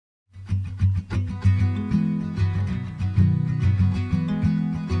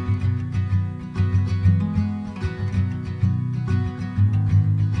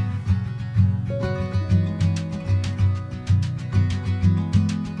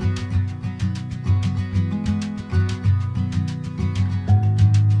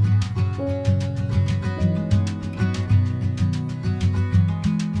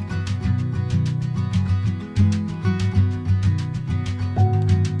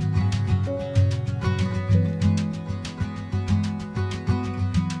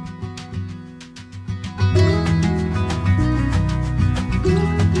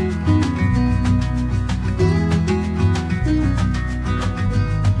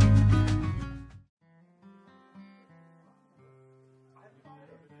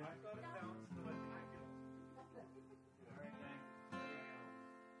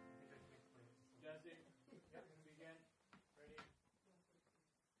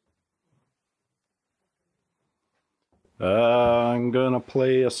I'm gonna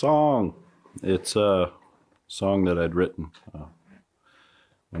play a song. It's a song that I'd written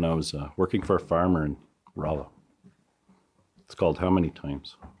when I was working for a farmer in Rolla. It's called How Many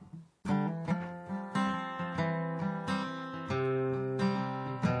Times?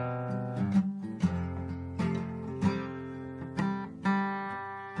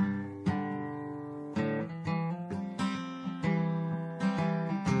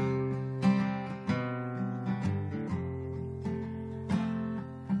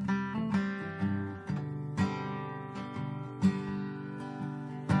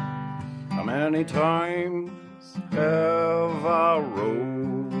 How many times have I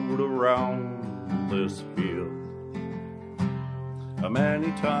rode around this field? How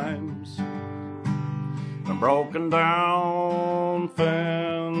many times I've broken down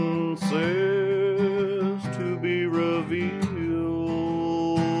fences to be revealed?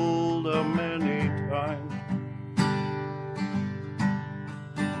 How many times?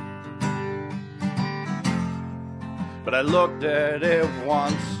 But I looked at it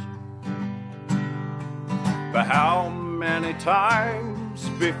once. But how many times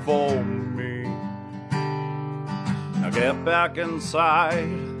before me? Now get back inside.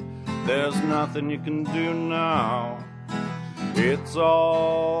 There's nothing you can do now. It's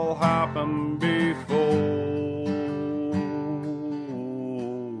all happened before.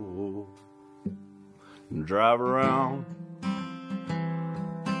 Drive around.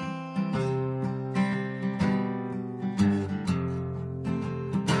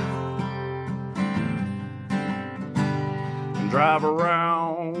 Drive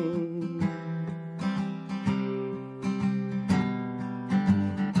around.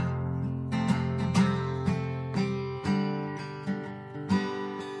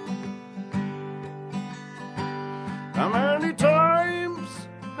 How many times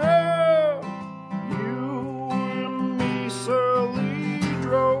have you and me silly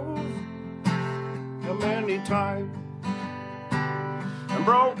drove? How many times and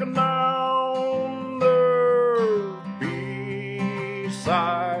broken down the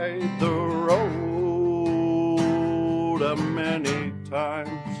beside the road? How many times?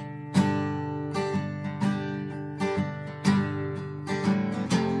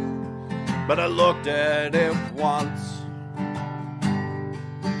 But I looked at it once.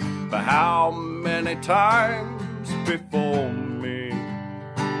 But how many times before me?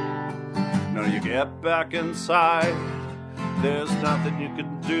 Now you get back inside. There's nothing you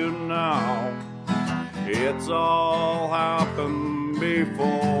can do now. It's all happened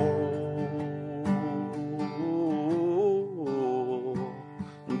before.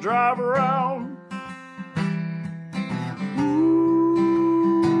 Drive around.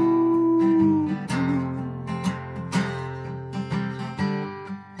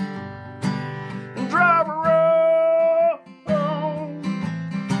 Drive around.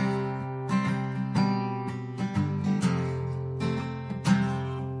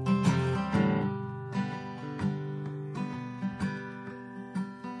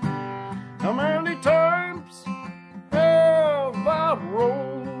 How many times have I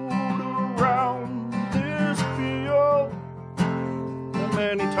rolled around this field? How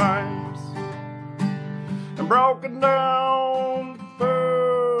many times and broken down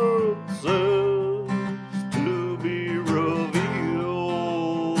fences to be revealed?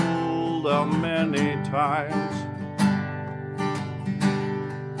 How many times?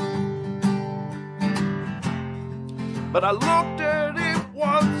 But I looked at it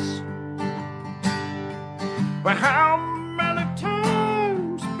once. But how many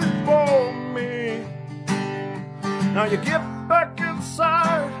times before me? Now you get back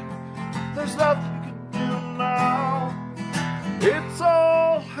inside. There's nothing you can do now. It's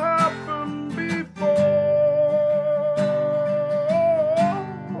all happened before.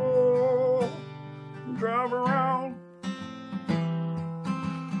 Drive around.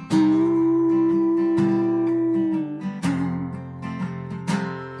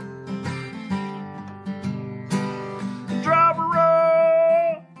 Drive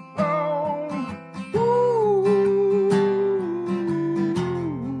around.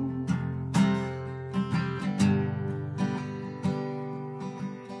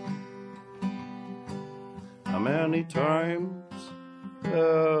 How many times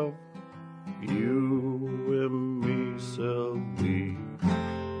have you and me said we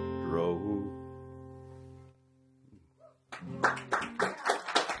drove?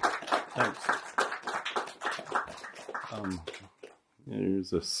 Thanks.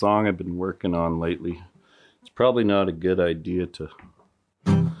 Here's a song I've been working on lately. It's probably not a good idea to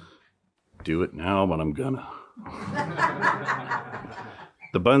do it now, but I'm gonna.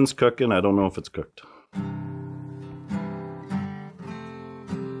 The bun's cooking. I don't know if it's cooked.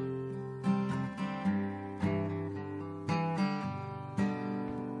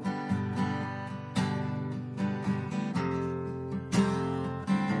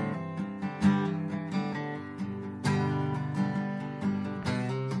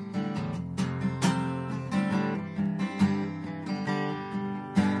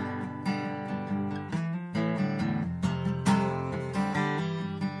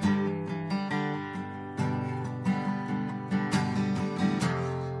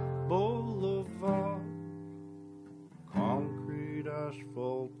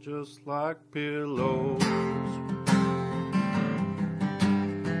 just like pillows.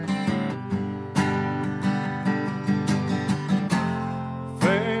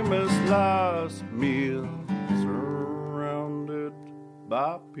 Famous last meal surrounded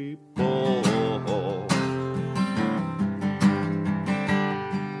by people.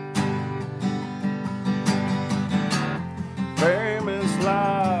 Famous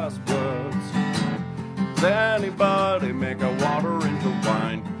last words. Does anybody make a water into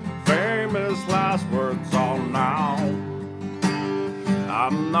wine? Famous last words on now.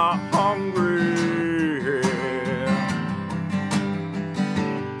 I'm not hungry.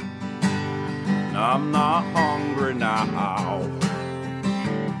 I'm not hungry now.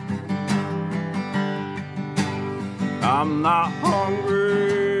 I'm not hungry.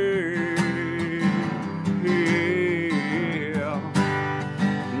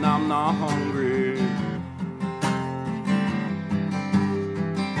 I'm not hungry.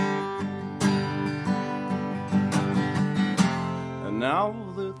 And now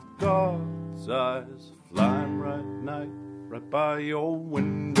that God's eyes fly right night, right by your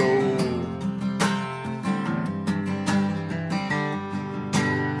window.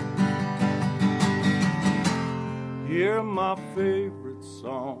 Hear my favorite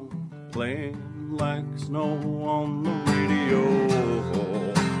song playing like snow on the radio.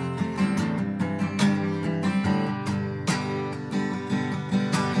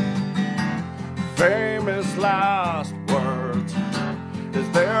 Famous last words. Is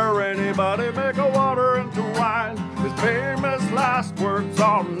there anybody make a water into wine? His famous last words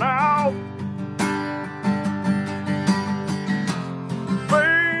on now.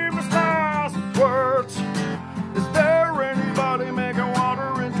 Famous last words. Is there anybody make a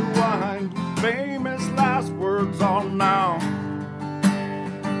water into wine? Famous last words on now.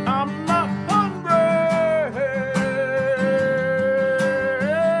 I'm not hungry.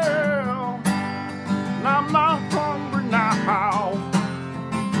 I'm not hungry now.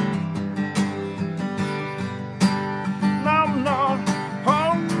 I'm not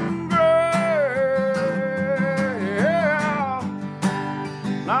hungry.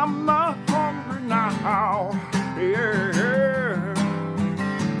 I'm not hungry now. Yeah.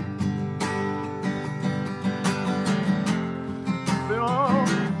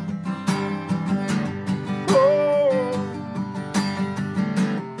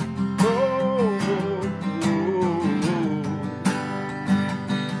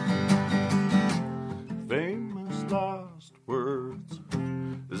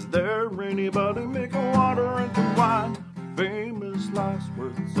 Anybody make a water into wine? Famous last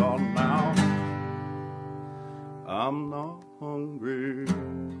words on now. I'm not hungry.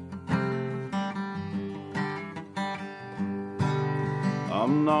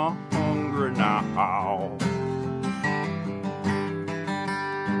 I'm not hungry now.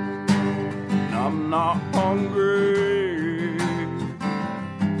 I'm not hungry.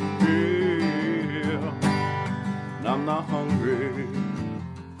 Yeah. I'm not hungry.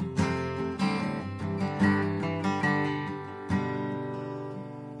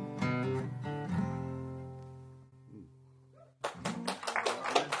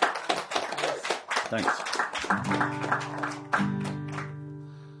 Thanks.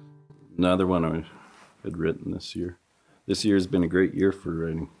 Another one I had written this year. This year has been a great year for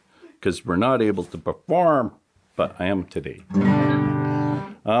writing because we're not able to perform, but I am today.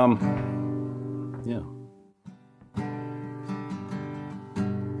 Yeah.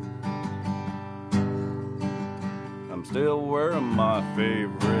 I'm still wearing my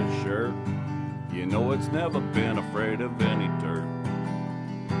favorite shirt. You know it's never been afraid of any dirt.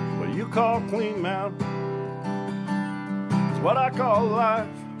 What you call clean, man, is what I call life.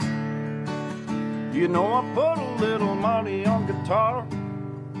 You know I put a little money on guitar,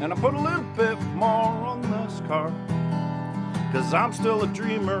 and I put a little bit more on this car, 'cause I'm still a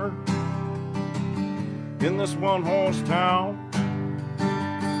dreamer in this one-horse town.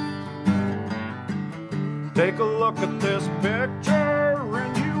 Take a look at this picture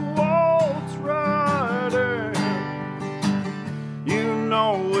and you waltz right in. You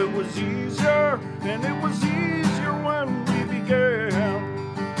know it was easier, and it was easier when we began.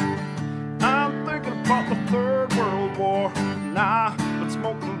 I'm thinking about the Third World War, nah, but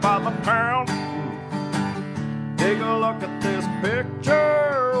smoking by the pound. Take a look at this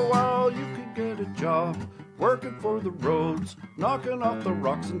picture while you can get a job working for the roads, knocking off the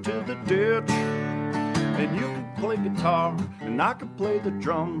rocks into the ditch. And you could play guitar, and I could play the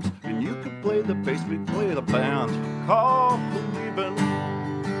drums, and you could play the bass, we play the band. Call believing,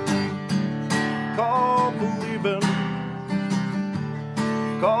 call believing,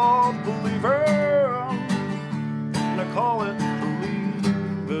 call believing, and I call it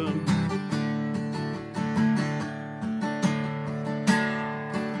believing.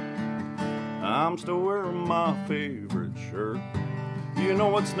 I'm still wearing my favorite shirt. You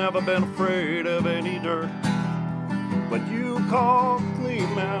know it's never been afraid of any dirt. What you call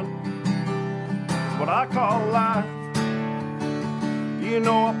clean, man, is what I call life. You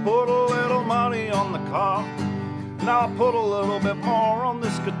know I put a little money on the car, now I put a little bit more on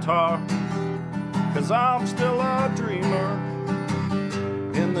this guitar, 'cause I'm still a dreamer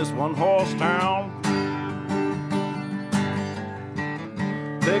in this one-horse town.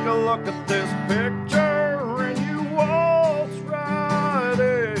 Take a look at this picture and you waltz right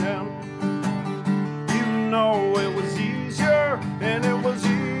in. You know it was easier, and it was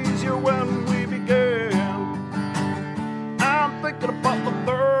easier when we began. I'm thinking about the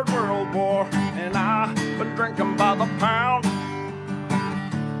Third World War, and I've been drinking by the pound.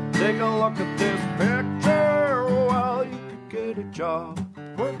 Take a look at this picture. Well, you could get a job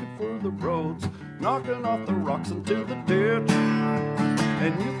working for the roads, knocking off the rocks into the ditch.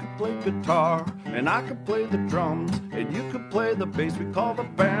 And you could play guitar, and I could play the drums, and you could play the bass. We call the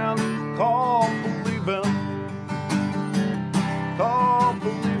band Call Believin'. Call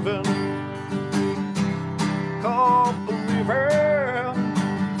Believin'. Call Believin'.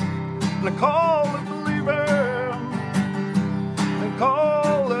 And I call it Believin'. And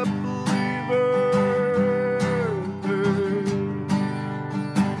call it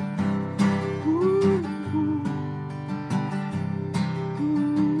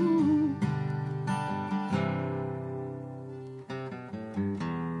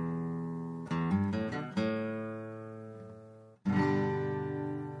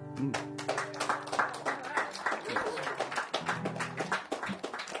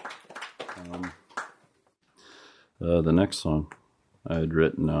the next song I had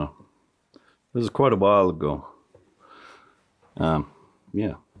written, this is quite a while ago.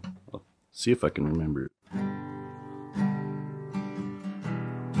 Yeah, I'll see if I can remember it.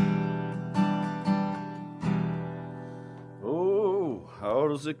 Oh, how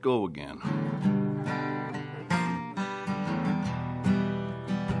does it go again?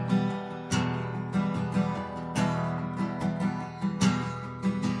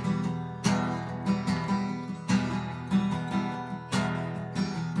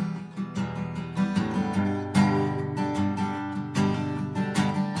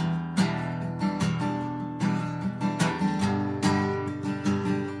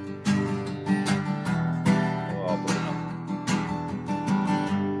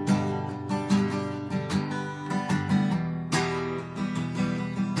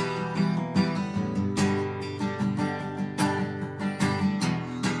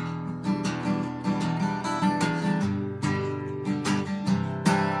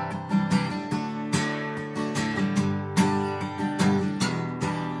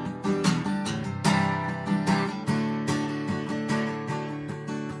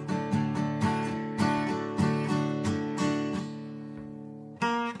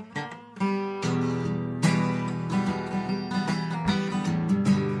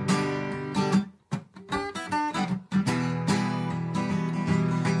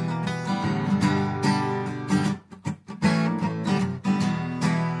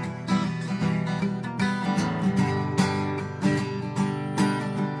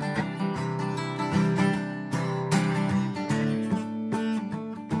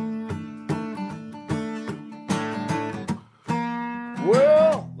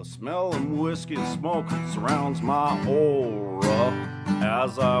 Smell of whiskey and smoke surrounds my aura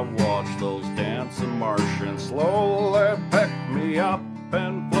as I watch those dancing Martians slowly pick me up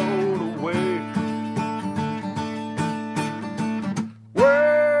and float away.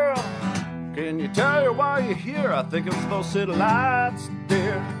 Well, can you tell you why you're here? I think it's those city lights,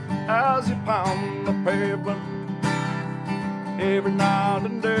 dear, as you pound the pavement every night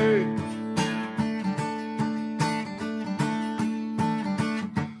and day.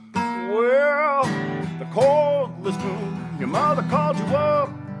 Well, the cordless moon, your mother called you up,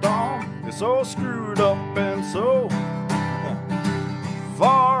 Dawn, is so screwed up and so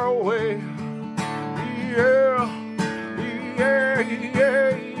far away. Yeah, yeah,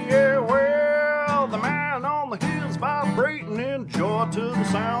 yeah, yeah. Well, the man on the hill's vibrating in joy to the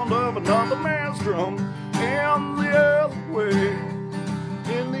sound of another man's drum in the alleyway,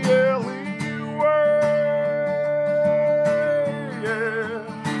 in the alleyway. Yeah.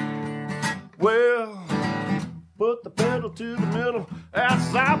 Well, put the pedal to the metal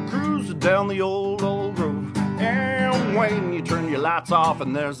as I'm cruising down the old road. And when you turn your lights off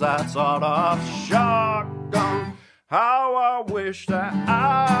and there's that sort of shotgun, how I wish that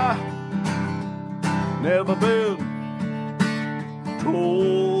I never been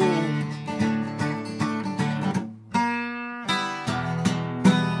told.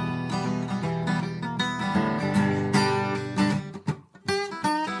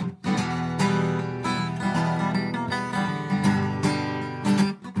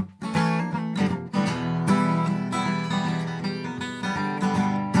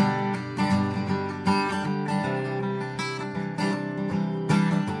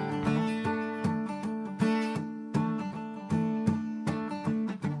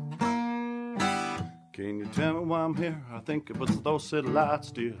 Tell me why I'm here, I think it was those city lights,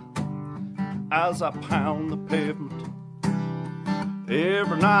 dear. As I pound the pavement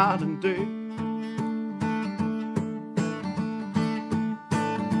every night and day.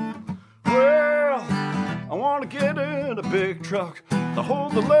 Well, I want to get in a big truck to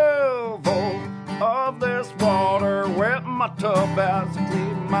hold the level of this water, wet my tub as I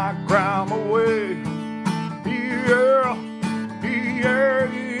clean my grime away. Yeah,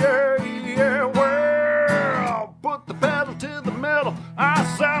 yeah, yeah, yeah. Well, put the pedal to the metal,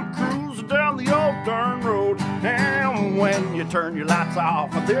 I'm cruising down the old darn road. And when you turn your lights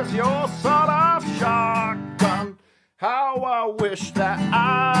off, there's your sawed-off shotgun. How I wish that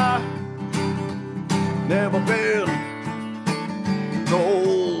I never been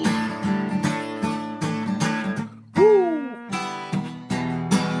gold. Woo!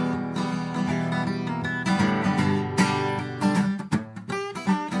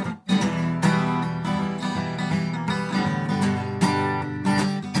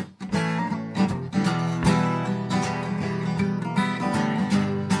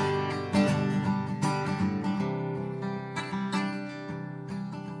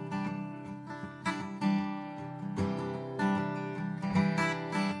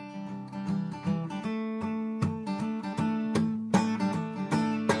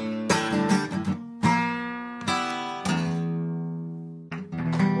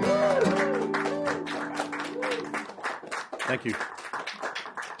 Thank you.